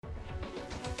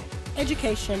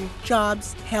Education,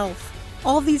 jobs, health,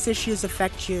 all these issues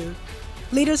affect you.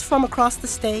 Leaders from across the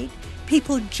state,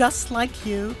 people just like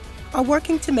you, are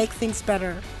working to make things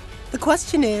better. The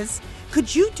question is,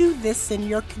 could you do this in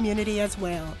your community as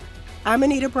well? I'm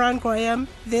Anita Brown-Graham.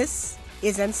 This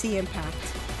is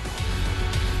ncIMPACT.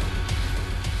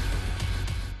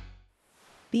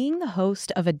 Being the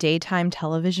host of a daytime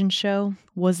television show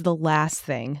was the last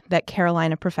thing that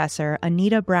Carolina professor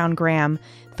Anita Brown-Graham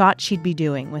thought she'd be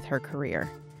doing with her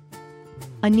career.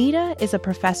 Anita is a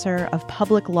professor of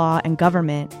public law and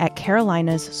government at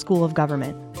Carolina's School of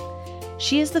Government.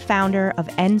 She is the founder of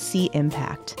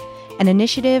ncIMPACT, an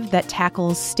initiative that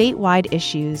tackles statewide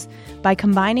issues by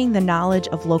combining the knowledge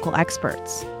of local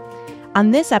experts.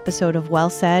 On this episode of Well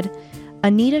Said,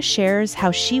 Anita shares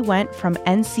how she went from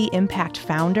ncIMPACT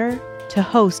founder to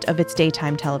host of its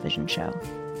daytime television show.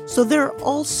 So there are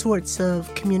all sorts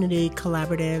of community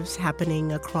collaboratives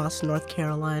happening across North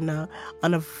Carolina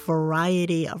on a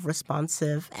variety of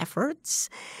responsive efforts.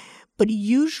 But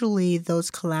usually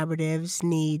those collaboratives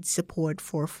need support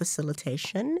for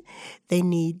facilitation. They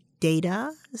need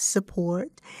data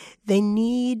support. They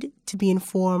need to be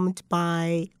informed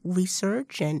by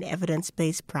research and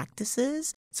evidence-based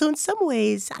practices. So in some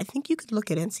ways, I think you could look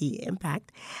at ncIMPACT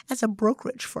as a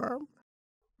brokerage firm.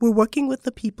 We're working with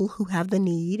the people who have the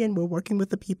need, and we're working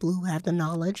with the people who have the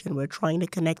knowledge, and we're trying to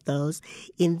connect those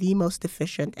in the most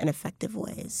efficient and effective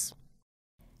ways.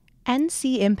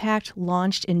 ncIMPACT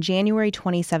launched in January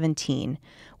 2017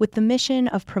 with the mission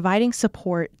of providing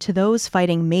support to those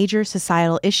fighting major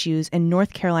societal issues in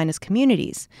North Carolina's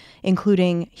communities,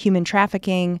 including human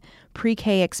trafficking,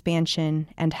 pre-K expansion,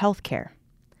 and healthcare.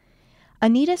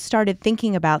 Anita started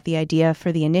thinking about the idea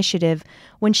for the initiative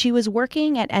when she was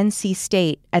working at NC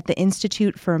State at the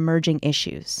Institute for Emerging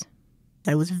Issues.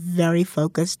 I was very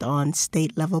focused on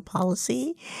state-level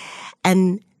policy,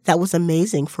 and that was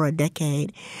amazing for a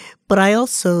decade. But I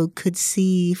also could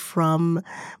see from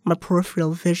my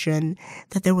peripheral vision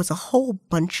that there was a whole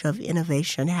bunch of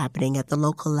innovation happening at the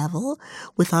local level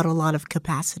without a lot of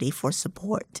capacity for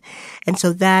support. And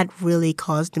so that really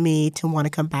caused me to want to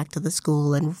come back to the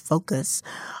school and focus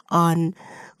on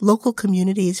local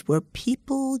communities where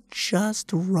people just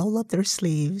roll up their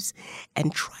sleeves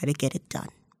and try to get it done.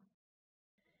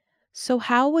 So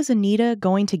how was Anita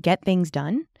going to get things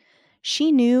done?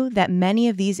 She knew that many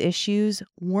of these issues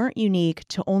weren't unique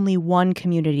to only one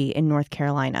community in North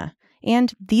Carolina,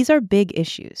 and these are big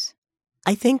issues.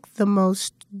 I think the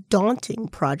most daunting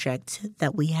project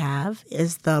that we have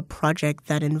is the project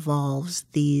that involves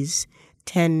these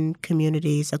 10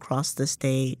 communities across the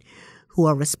state who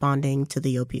are responding to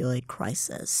the opioid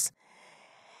crisis.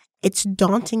 It's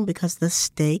daunting because the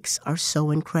stakes are so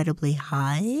incredibly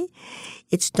high.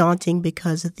 It's daunting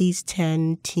because these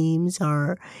 10 teams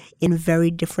are in very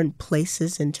different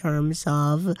places in terms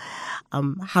of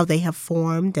how they have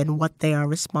formed and what they are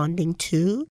responding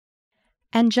to.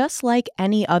 And just like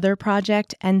any other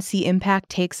project ncIMPACT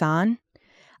takes on,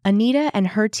 Anita and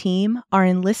her team are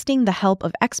enlisting the help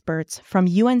of experts from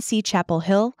UNC-Chapel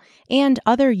Hill and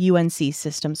other UNC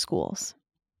system schools.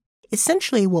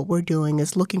 Essentially, what we're doing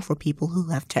is looking for people who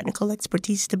have technical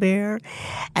expertise to bear,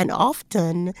 and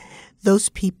often those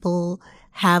people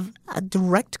have a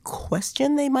direct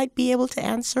question they might be able to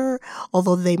answer,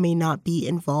 although they may not be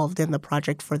involved in the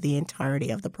project for the entirety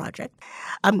of the project.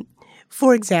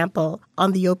 For example,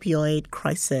 on the opioid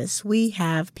crisis, we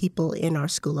have people in our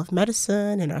School of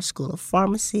Medicine, in our School of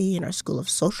Pharmacy, in our School of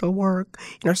Social Work,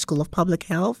 in our School of Public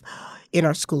Health, in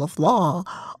our School of Law,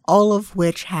 all of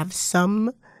which have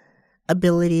some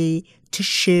ability to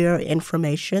share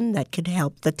information that could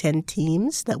help the 10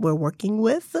 teams that we're working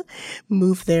with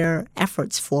move their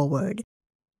efforts forward.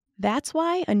 That's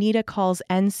why Anita calls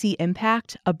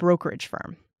ncIMPACT a brokerage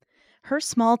firm. Her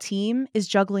small team is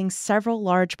juggling several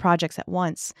large projects at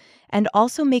once and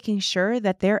also making sure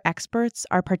that their experts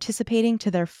are participating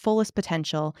to their fullest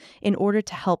potential in order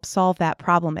to help solve that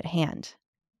problem at hand.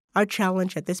 Our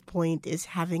challenge at this point is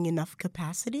having enough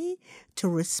capacity to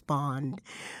respond.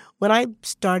 When I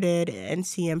started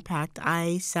ncIMPACT,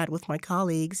 I sat with my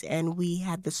colleagues and we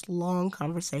had this long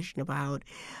conversation about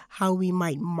how we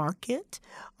might market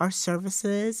our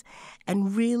services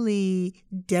and really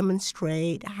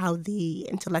demonstrate how the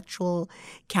intellectual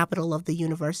capital of the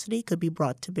university could be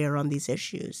brought to bear on these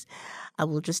issues. I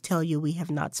will just tell you, we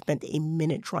have not spent a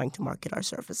minute trying to market our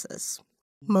services.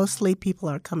 Mostly people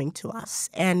are coming to us,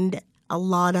 and a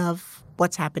lot of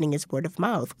what's happening is word of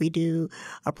mouth. We do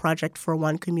a project for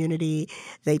one community,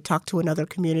 they talk to another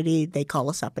community, they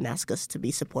call us up and ask us to be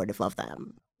supportive of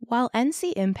them. While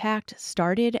ncIMPACT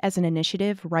started as an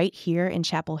initiative right here in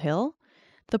Chapel Hill,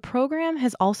 The program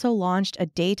has also launched a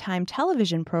daytime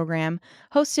television program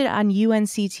hosted on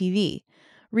UNC-TV,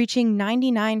 reaching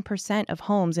 99% of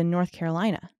homes in North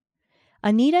Carolina.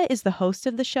 Anita is the host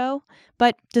of the show,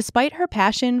 but despite her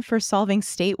passion for solving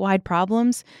statewide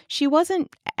problems, she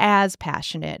wasn't as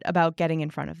passionate about getting in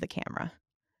front of the camera.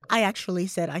 I actually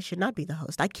said I should not be the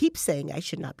host. I keep saying I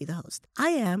should not be the host. I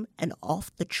am an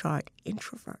off-the-chart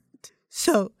introvert.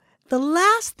 So the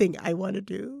last thing I want to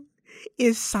do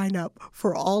is sign up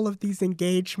for all of these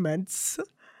engagements.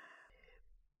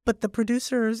 But the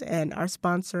producers and our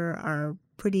sponsor are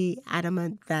pretty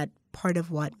adamant that part of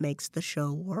what makes the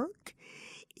show work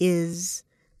is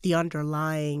the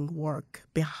underlying work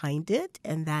behind it,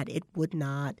 and that it would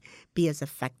not be as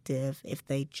effective if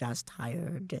they just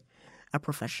hired a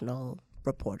professional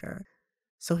reporter.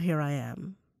 So here I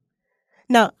am.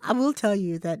 Now, I will tell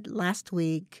you that last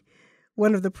week,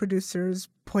 one of the producers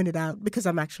pointed out, because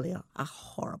I'm actually a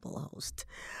horrible host,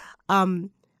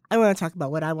 I want to talk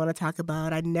about what I want to talk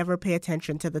about. I never pay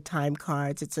attention to the time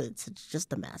cards. It's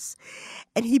just a mess.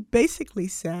 And he basically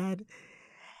said,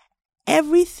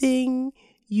 everything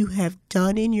you have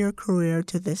done in your career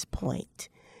to this point,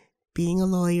 being a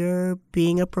lawyer,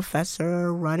 being a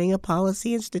professor, running a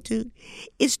policy institute,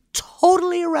 is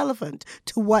totally irrelevant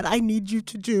to what I need you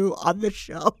to do on the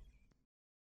show.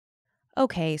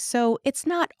 Okay, so it's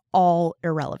not all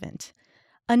irrelevant.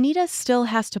 Anita still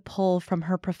has to pull from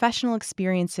her professional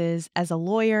experiences as a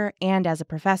lawyer and as a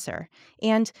professor.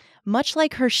 And much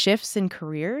like her shifts in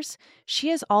careers, she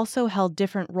has also held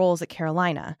different roles at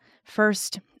Carolina.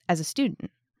 First, as a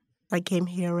student. I came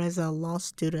here as a law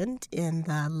student in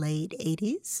the late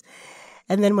 80s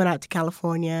and then went out to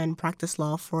California and practiced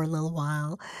law for a little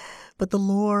while. But the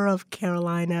lure of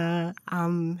Carolina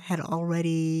had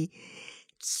already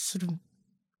sort of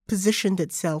positioned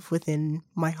itself within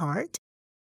my heart.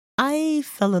 I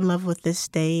fell in love with this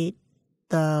state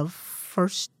the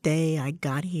first day I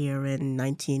got here in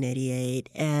 1988,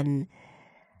 and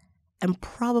I'm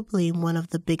probably one of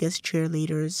the biggest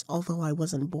cheerleaders, although I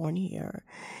wasn't born here.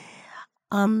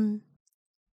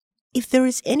 If there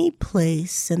is any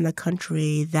place in the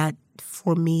country that,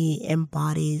 for me,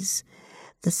 embodies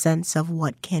the sense of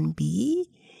what can be,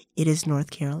 it is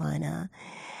North Carolina.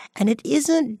 And it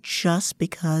isn't just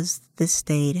because the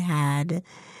state had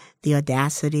the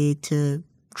audacity to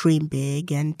dream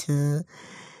big and to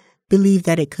believe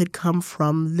that it could come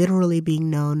from literally being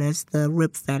known as the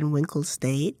Rip Van Winkle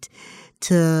state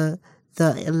to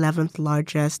the 11th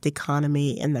largest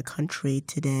economy in the country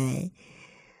today.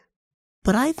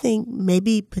 But I think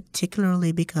maybe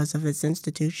particularly because of its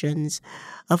institutions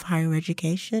of higher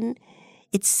education,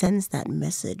 it sends that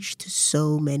message to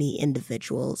so many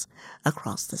individuals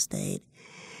across the state.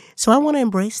 So I want to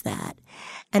embrace that.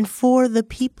 And for the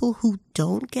people who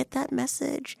don't get that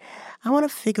message, I want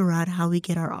to figure out how we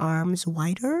get our arms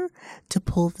wider to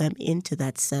pull them into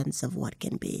that sense of what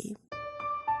can be.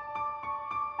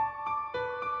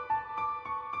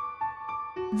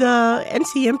 The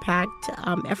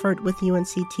ncIMPACT effort with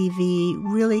UNC-TV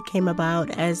really came about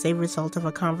as a result of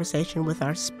a conversation with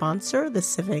our sponsor, the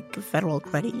Civic Federal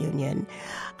Credit Union.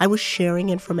 I was sharing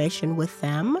information with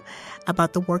them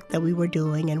about the work that we were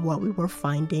doing and what we were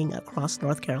finding across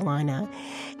North Carolina.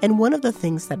 And one of the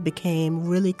things that became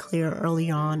really clear early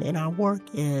on in our work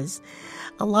is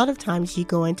a lot of times you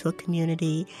go into a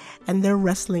community and they're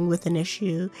wrestling with an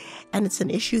issue, and it's an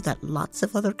issue that lots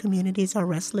of other communities are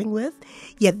wrestling with,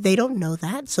 yet they don't know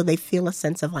that, so they feel a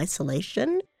sense of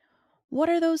isolation. What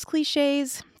are those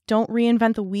cliches? Don't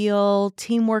reinvent the wheel,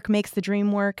 teamwork makes the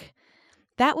dream work.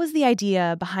 That was the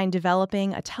idea behind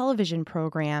developing a television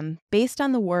program based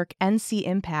on the work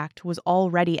ncIMPACT was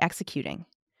already executing.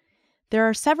 There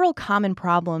are several common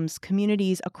problems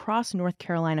communities across North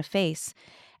Carolina face,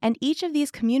 and each of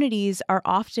these communities are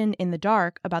often in the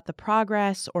dark about the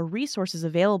progress or resources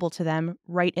available to them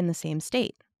right in the same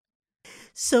state.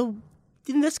 So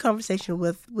in this conversation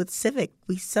with Civic,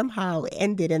 we somehow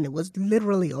ended, and it was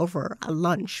literally over a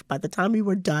lunch. By the time we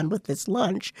were done with this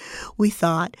lunch, we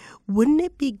thought, wouldn't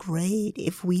it be great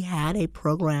if we had a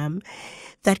program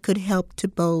that could help to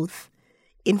both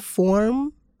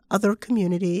inform other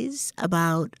communities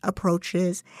about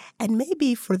approaches, and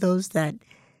maybe for those that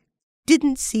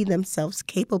didn't see themselves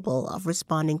capable of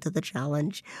responding to the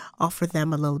challenge, offer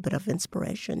them a little bit of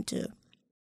inspiration too.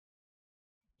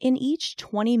 In each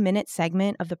 20-minute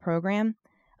segment of the program,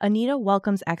 Anita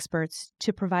welcomes experts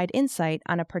to provide insight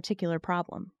on a particular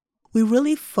problem. We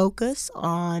really focus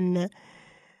on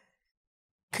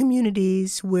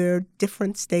communities where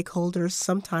different stakeholders,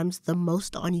 sometimes the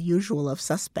most unusual of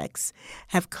suspects,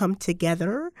 have come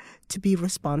together to be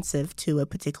responsive to a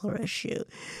particular issue.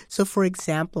 So, for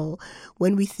example,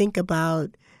 when we think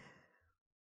about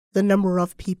the number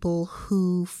of people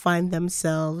who find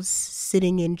themselves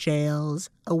sitting in jails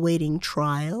awaiting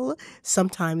trial,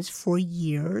 sometimes for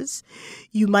years,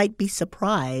 you might be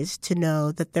surprised to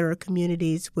know that there are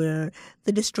communities where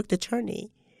the district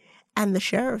attorney and the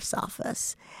sheriff's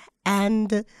office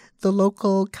and the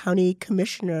local county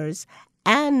commissioners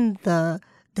and the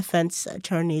defense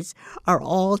attorneys are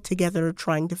all together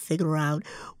trying to figure out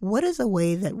what is a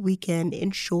way that we can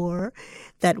ensure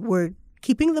that we're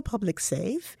keeping the public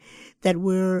safe, that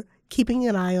we're keeping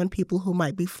an eye on people who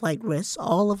might be flight risks,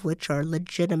 all of which are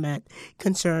legitimate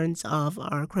concerns of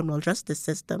our criminal justice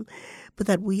system, but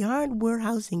that we aren't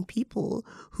warehousing people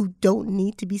who don't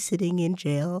need to be sitting in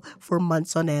jail for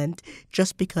months on end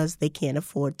just because they can't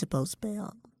afford to post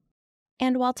bail.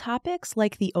 And while topics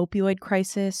like the opioid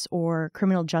crisis or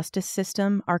criminal justice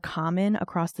system are common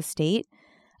across the state,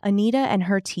 Anita and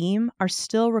her team are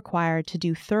still required to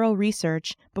do thorough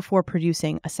research before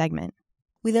producing a segment.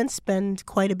 We then spend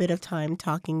quite a bit of time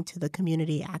talking to the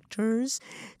community actors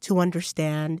to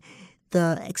understand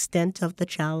the extent of the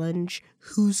challenge,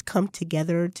 who's come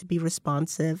together to be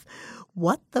responsive,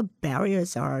 what the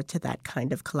barriers are to that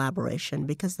kind of collaboration,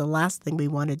 because the last thing we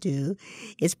want to do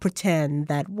is pretend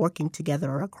that working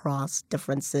together across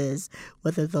differences,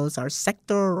 whether those are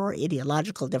sector or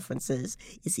ideological differences,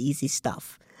 is easy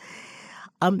stuff.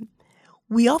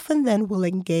 We often then will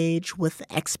engage with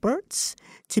experts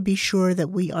to be sure that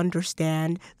we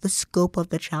understand the scope of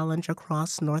the challenge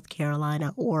across North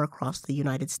Carolina or across the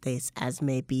United States, as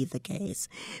may be the case.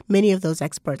 Many of those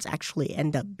experts actually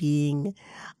end up being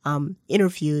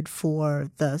interviewed for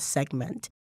the segment.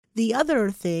 The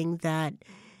other thing that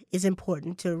is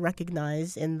important to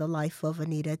recognize in the life of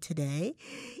Anita today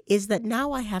is that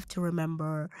now I have to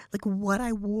remember what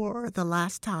I wore the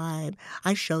last time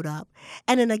I showed up.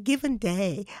 And in a given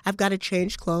day, I've got to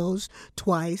change clothes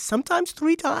twice, sometimes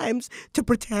 3 times, to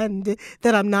pretend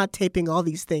that I'm not taping all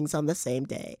these things on the same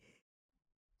day.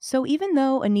 So even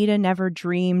though Anita never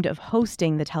dreamed of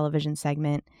hosting the television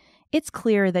segment, it's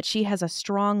clear that she has a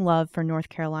strong love for North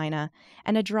Carolina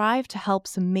and a drive to help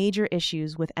some major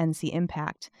issues with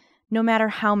ncIMPACT, no matter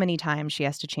how many times she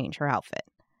has to change her outfit.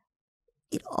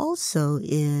 It also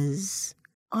is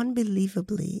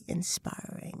unbelievably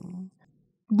inspiring.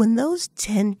 When those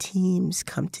 10 teams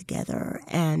come together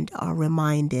and are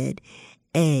reminded,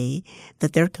 A,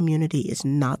 that their community is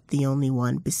not the only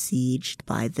one besieged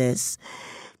by this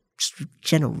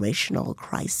generational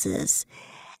crisis,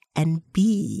 and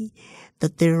B,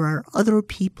 that there are other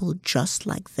people just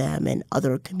like them in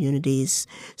other communities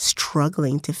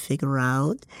struggling to figure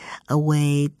out a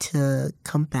way to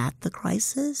combat the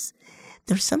crisis,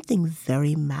 there's something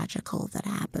very magical that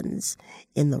happens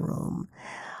in the room.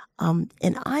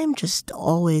 And I'm just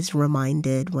always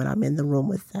reminded when I'm in the room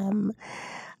with them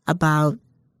about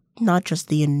not just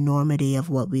the enormity of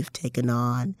what we've taken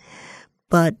on,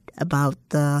 but about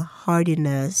the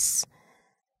hardiness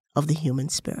of the human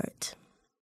spirit.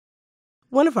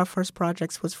 One of our first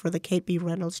projects was for the Kate B.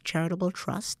 Reynolds Charitable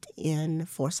Trust in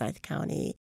Forsyth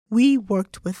County. We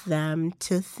worked with them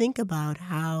to think about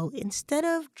how instead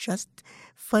of just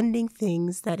funding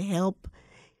things that help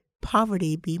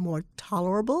poverty be more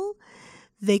tolerable,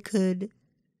 they could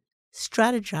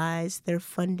strategize their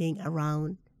funding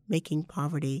around making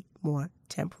poverty more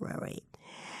temporary.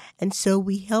 And so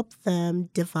we helped them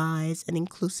devise an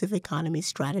inclusive economy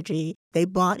strategy. They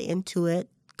bought into it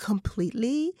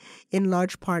completely, in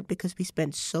large part because we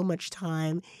spent so much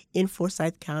time in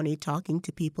Forsyth County talking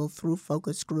to people through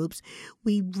focus groups.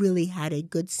 We really had a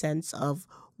good sense of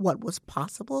what was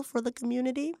possible for the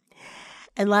community.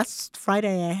 And last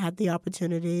Friday, I had the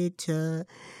opportunity to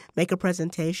make a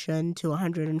presentation to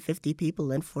 150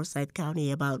 people in Forsyth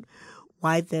County about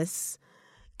why this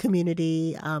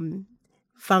community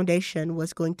foundation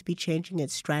was going to be changing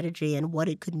its strategy and what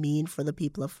it could mean for the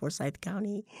people of Forsyth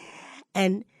County.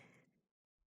 And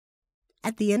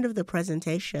at the end of the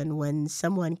presentation, when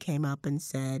someone came up and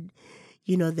said,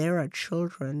 there are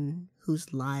children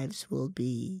whose lives will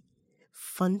be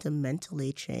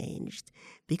fundamentally changed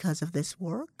because of this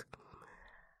work,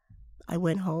 I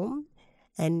went home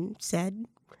and said,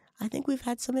 I think we've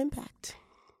had some impact.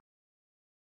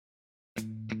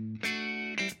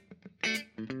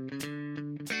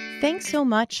 Thanks so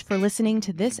much for listening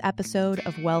to this episode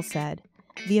of Well Said,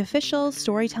 the official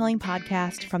storytelling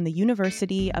podcast from the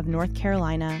University of North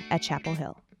Carolina at Chapel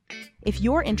Hill. If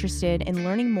you're interested in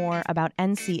learning more about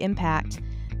ncIMPACT,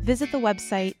 visit the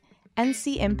website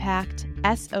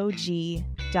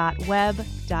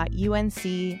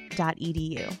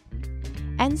ncIMPACT.sog.web.unc.edu.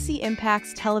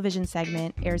 ncIMPACT's television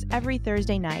segment airs every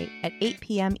Thursday night at 8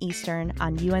 p.m. Eastern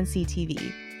on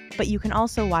UNC-TV, but you can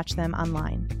also watch them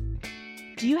online.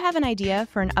 Do you have an idea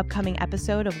for an upcoming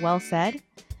episode of Well Said?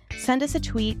 Send us a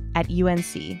tweet at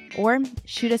UNC or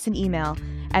shoot us an email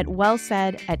at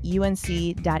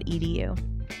wellsaid@unc.edu.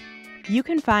 You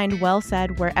can find Well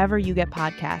Said wherever you get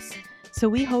podcasts, so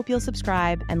we hope you'll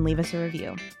subscribe and leave us a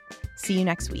review. See you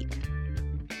next week.